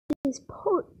is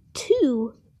part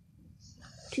 2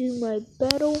 to my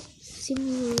battle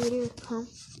simulator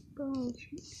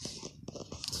compilation.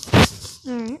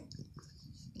 Alright.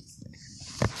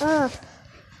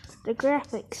 The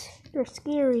graphics, they're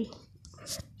scary.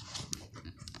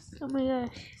 Oh my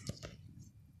gosh.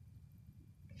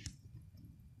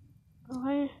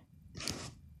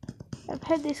 I've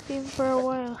had this game for a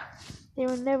while. They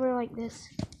were never like this.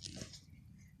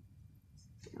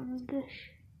 Oh my gosh.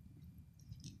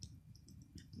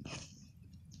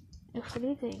 The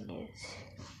funny thing is,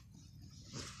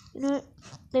 you know what?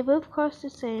 They both cost the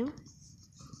same.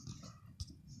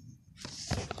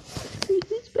 Let's see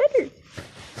who's better.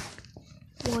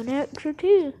 1X or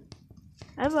 2?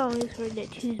 I've always heard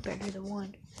that 2's better than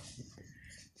 1.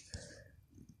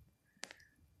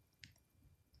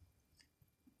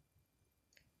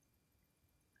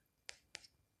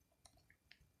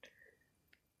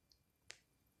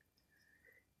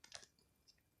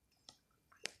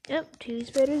 Yep,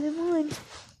 2's better than 1.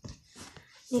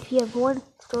 If you have 1,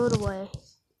 throw it away.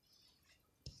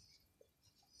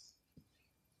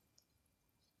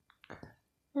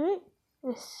 Alright,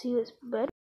 let's see what's better.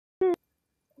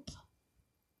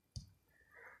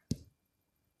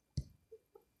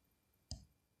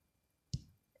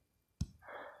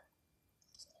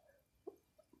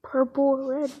 Purple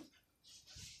or red?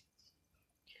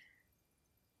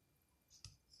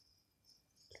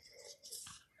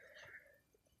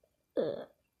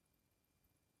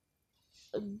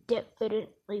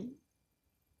 Definitely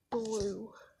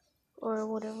blue or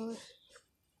whatever.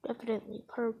 Definitely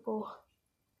purple.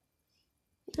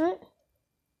 You know what?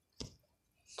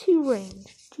 2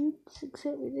 range. 2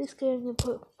 except with this guy I'm gonna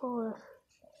put 4.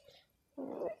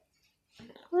 Alright.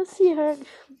 Let's see how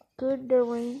good the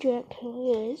range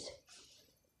actually is.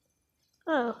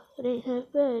 Oh, it ain't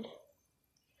half bad.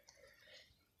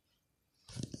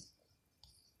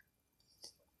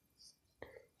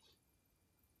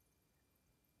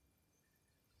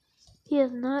 He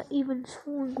has not even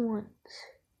swung once.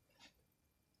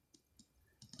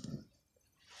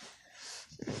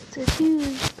 So 2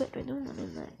 is better than 1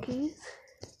 in that case.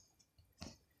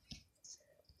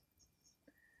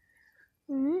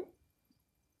 Alright.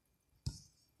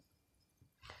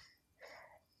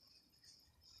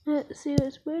 Let's see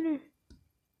what's better.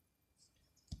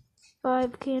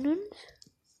 5 cannons.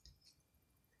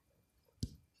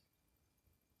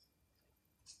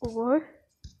 Or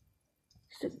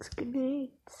 6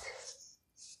 grenades.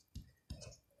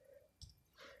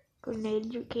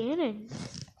 Grenades or cannons?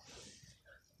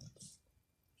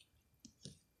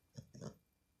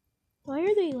 Why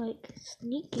are they like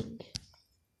sneaking?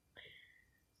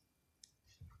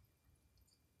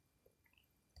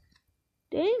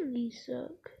 Dang, these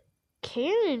suck.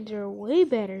 Cannons are way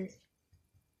better.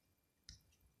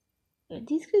 Are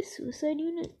these guys suicide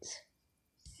units?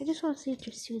 I just want to see if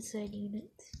they're suicide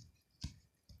units.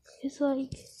 It's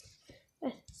like...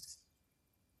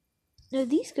 no,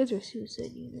 these guys are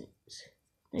suicide units.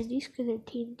 No, these guys are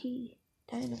TNT.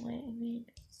 Dynamite, I mean.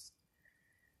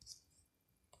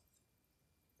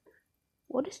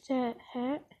 What is that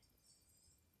hat?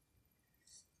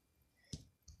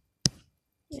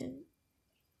 Yeah.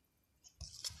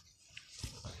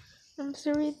 I'm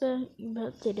sorry that you're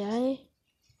about to die.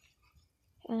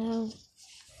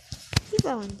 He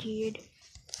volunteered.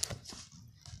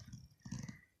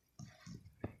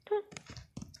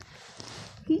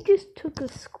 He just took a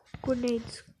grenade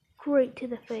straight to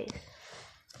the face.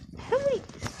 How many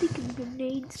stinking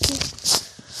grenades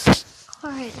can...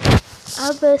 Alright, I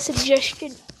have a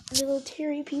suggestion,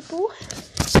 military people.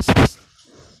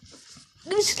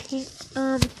 Just use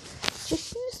some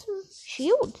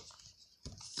shield.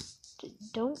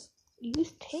 Don't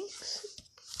use tanks.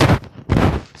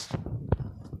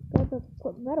 Gotta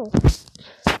put metal.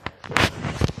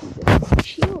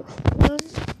 Shield.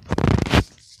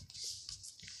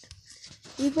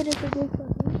 Even if it goes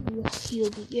behind you,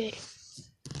 he'll be good.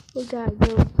 We gotta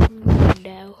go from the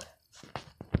window.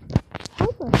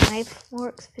 How's a knife more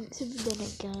expensive than a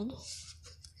gun?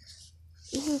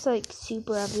 This is like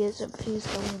super obvious of who's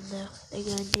going though. The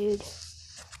gun dude.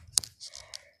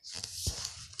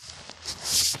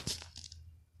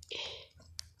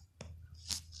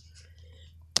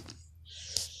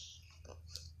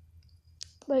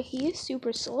 But he is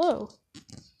super slow.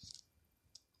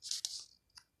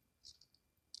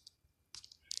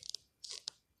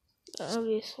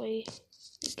 Obviously,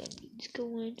 the gun needs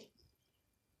going.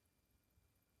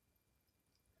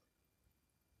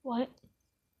 What?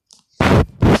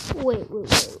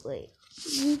 Wait.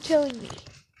 You telling me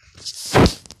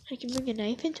I can bring a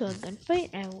knife into a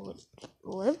gunfight and I will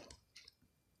live?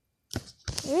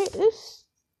 Alright, this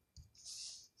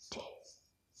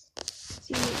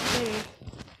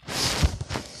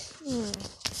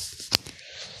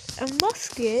A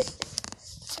musket,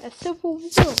 a simple war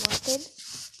weapon.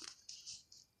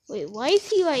 Wait, why is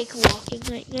he like walking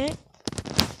like that?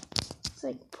 It's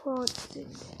like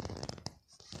prancing.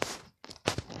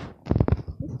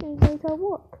 This guy knows how to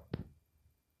walk.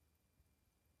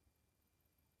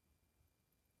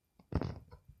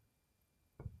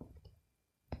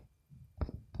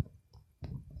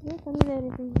 Yeah, some of the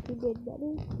other things he did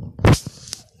better.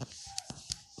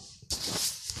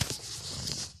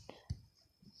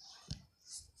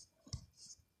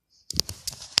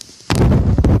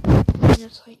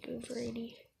 That's like over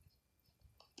 80.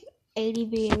 80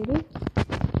 be 80.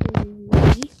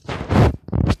 80.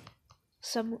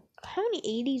 How many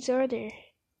 80s are there?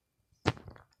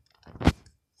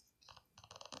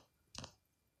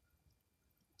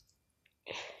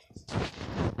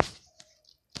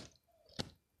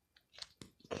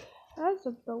 How's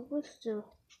a ballista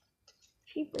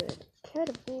cheaper than a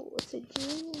catapult? What's a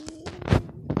genius?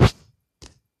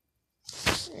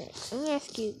 Alright, I'm gonna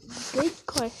ask you a good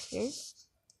question.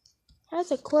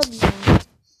 How's a club giant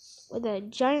with a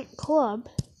giant club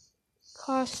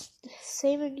cost the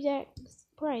same exact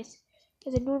price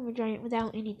as a normal giant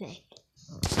without anything?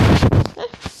 Huh?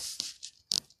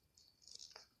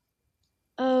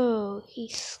 Oh,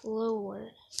 he's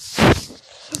slower.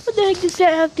 What the heck does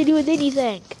that have to do with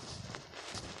anything?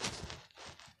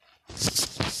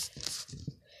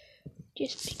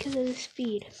 Just because of the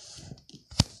speed.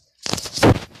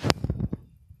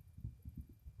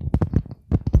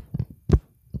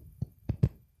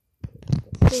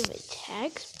 Same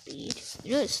attack speed.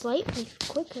 You know, it's slightly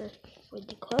quicker with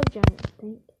the club giant, I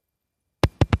think.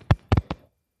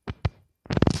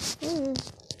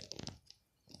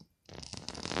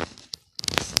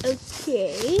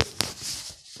 Okay.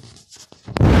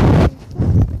 How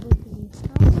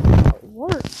that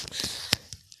works.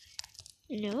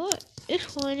 You know what?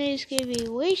 This one is going to be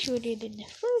way shorter than the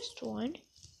first one.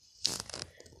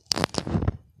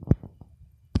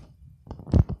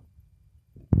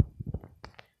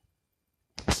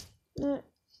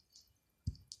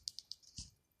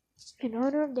 In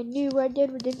honor of the new Red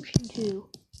Dead Redemption 2.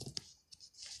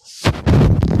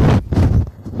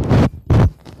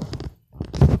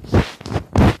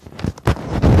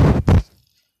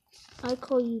 I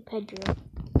call you Pedro.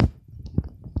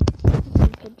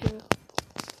 Pedro.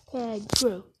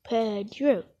 Pedro.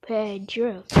 Pedro.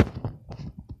 Pedro.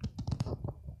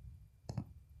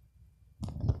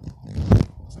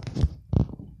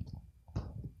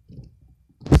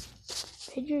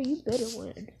 Pedro, you better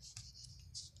win.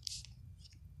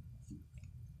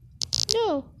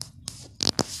 No.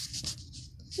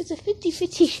 It's a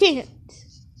 50-50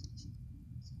 chance.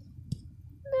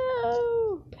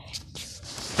 No. Pedro,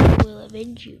 I will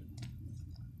avenge you.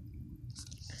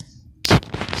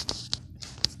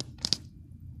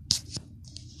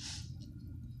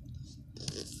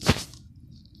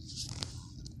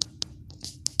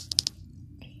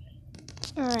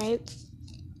 Alright.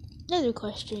 Another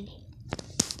question.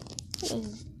 What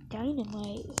is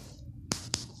dynamite?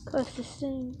 Cost the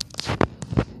same.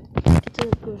 It's a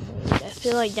grenade. I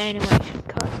feel like dynamite should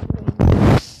cost more.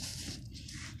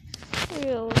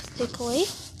 Realistically,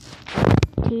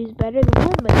 2 is better than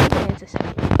 1, but neither has the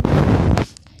same.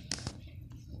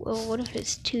 Well, what if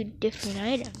it's 2 different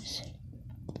items?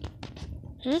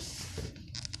 Huh?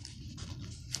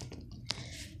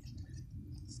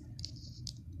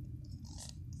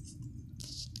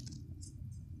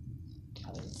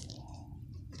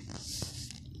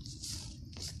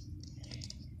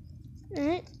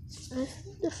 Alright, this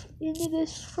is the end of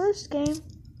this first game.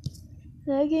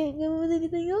 I can't go with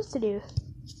anything else to do.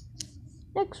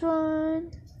 Next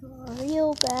one,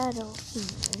 real battle.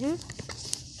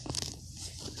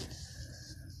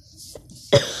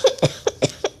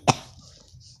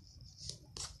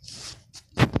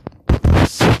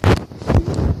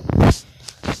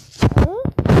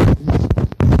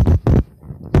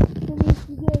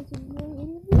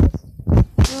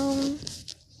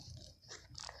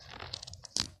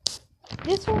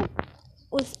 This one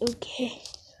was okay.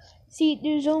 See,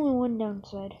 there's only one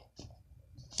downside.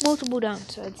 Multiple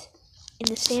downsides. In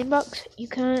the sandbox, you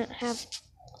can't have...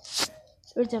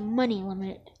 There's a money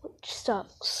limit, which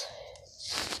sucks.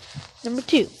 Number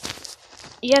 2,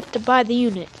 you have to buy the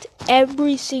units.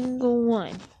 Every single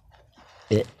one.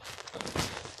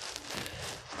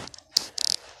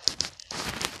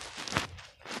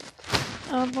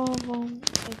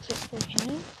 Except for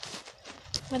China.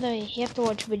 By the way, you have to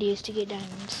watch videos to get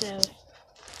diamonds, so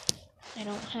I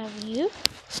don't have you.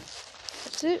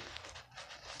 That's it.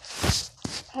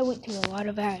 I went through a lot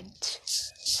of ads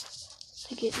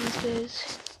to get these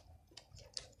guys.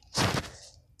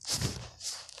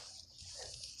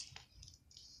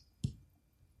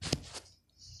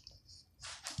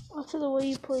 Also, the way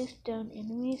you place down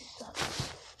enemies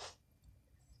sucks.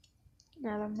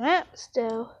 Now the maps,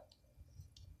 though.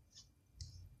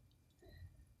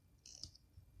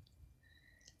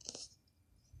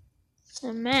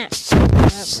 The maps.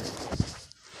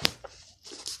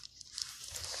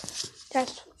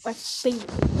 That's my favorite.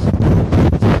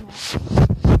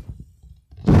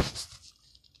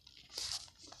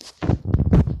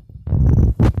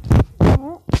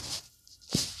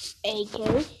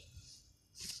 AK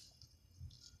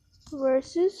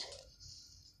versus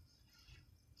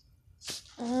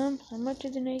how much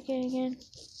is an AK again?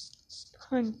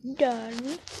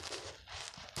 $100.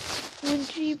 One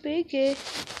cheap AK.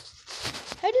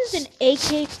 How does an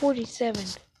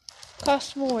AK-47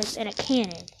 cost more than a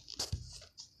cannon?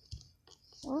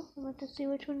 Well, I'm about to see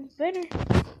which one is better.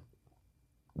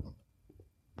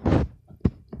 That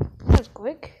was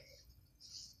quick.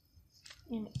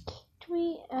 And it kicked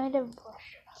me out of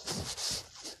brush.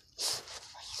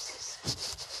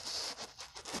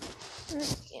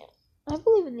 Yeah, I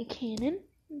believe in the cannon.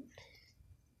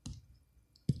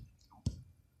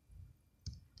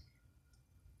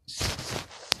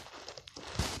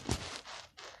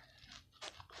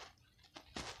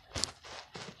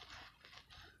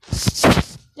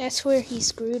 That's where he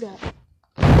screwed up.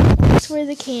 That's where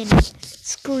the cannon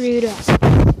screwed up.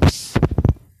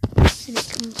 And it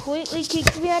completely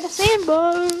kicked me out of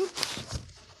sandbox.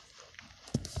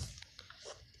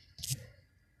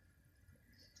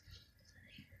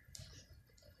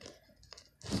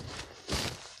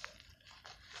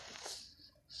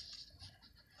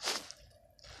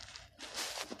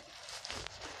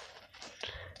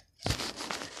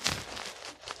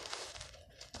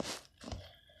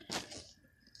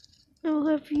 I'll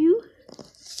have you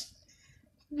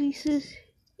versus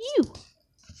you.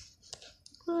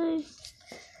 Play.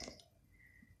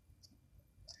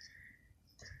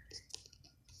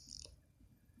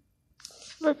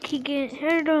 Look, he can't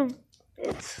hurt him.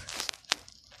 It's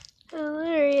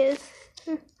hilarious.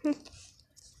 Oh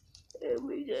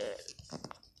my god.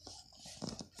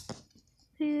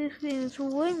 See, this game is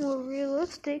way more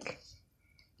realistic.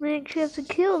 I actually have to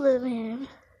kill the man.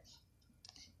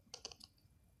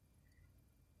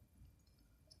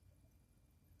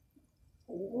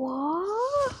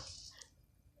 What?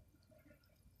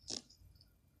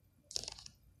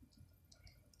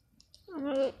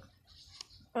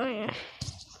 Oh yeah.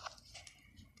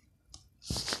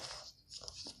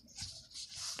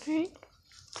 Right.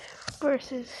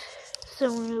 Versus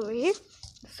someone over here.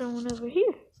 Someone over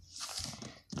here.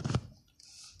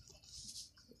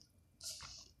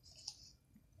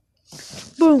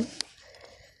 Boom.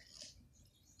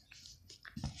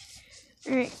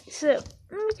 Alright, so let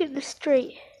me get this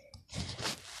straight.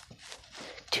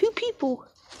 2 people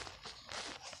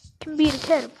can beat a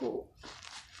catapult.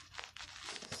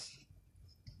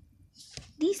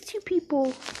 These 2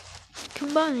 people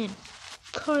combined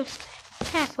cost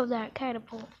half of that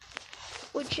catapult.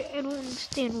 Which I don't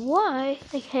understand why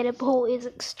the catapult is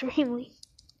extremely...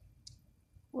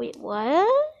 Wait, what?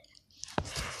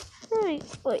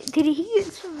 Wait, did he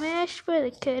get smashed by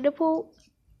the catapult?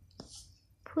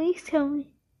 Please tell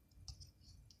me.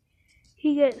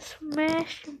 He got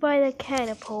smashed by the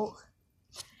catapult.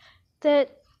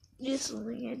 That is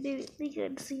something I didn't think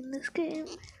I'd seen in this game.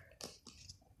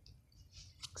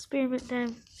 Experiment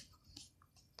time.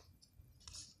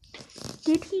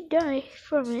 Did he die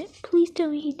from it? Please tell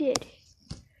me he did.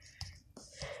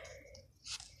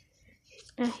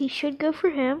 Now he should go for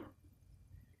him.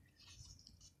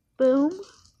 Boom.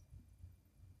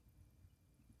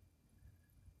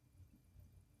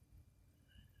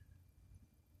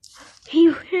 He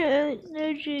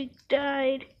actually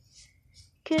died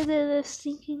because of the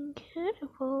stinking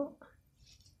catapult.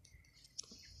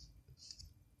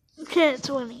 That's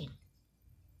funny.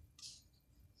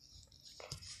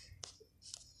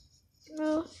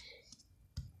 No.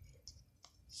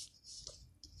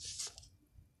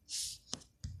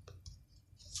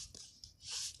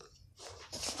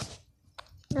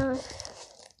 No.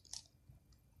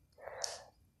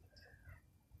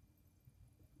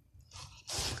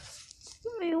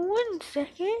 Give me 1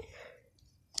 second.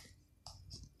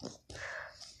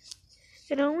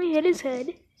 It only hit his head.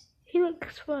 He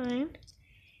looks fine.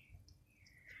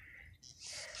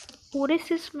 What is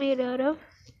this made out of?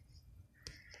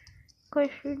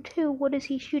 Question 2. What is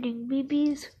he shooting?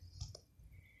 BBs?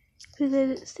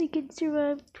 Because they can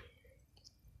survive.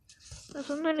 So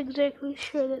I'm not exactly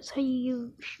sure that's how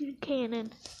you shoot a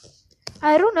cannon.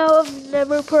 I don't know. I've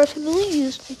never personally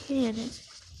used a cannon.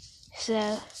 So,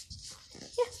 yeah.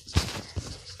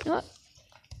 You know what?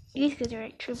 These guys are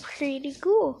actually pretty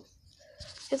cool.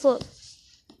 Just look.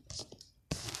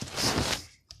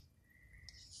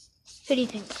 Who do you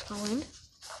think's gonna win?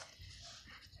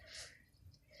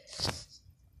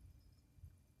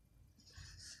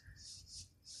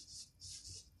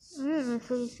 I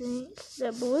honestly think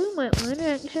that blue might win,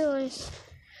 actually.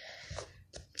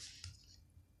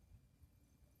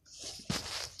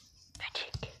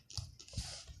 Magic.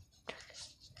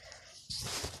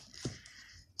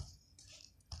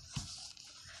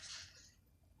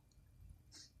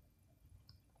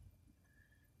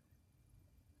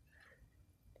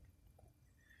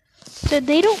 So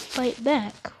they don't fight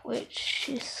back, which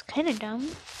is kind of dumb.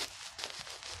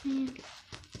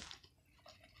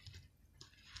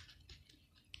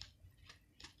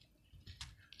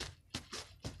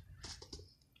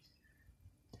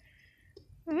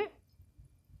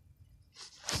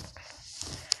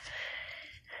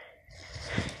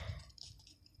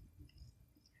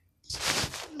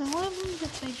 Now what happens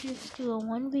if I just do a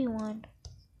 1v1?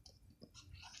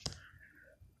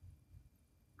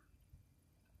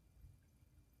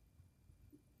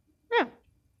 No,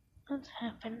 what's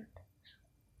happened?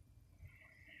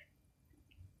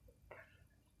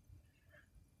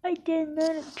 I did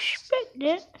not expect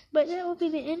it, but that will be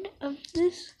the end of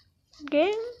this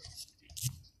game.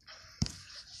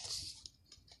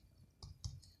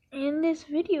 And this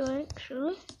video,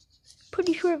 actually.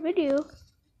 Pretty short video.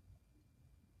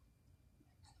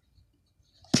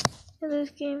 And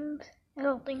those games, I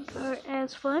don't think are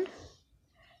as fun.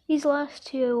 These last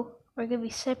two are going to be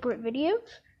separate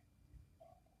videos.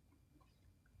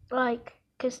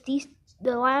 Cause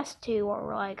the last two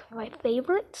are like my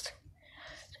favorites.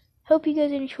 Hope you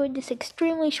guys enjoyed this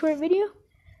extremely short video.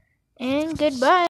 And goodbye.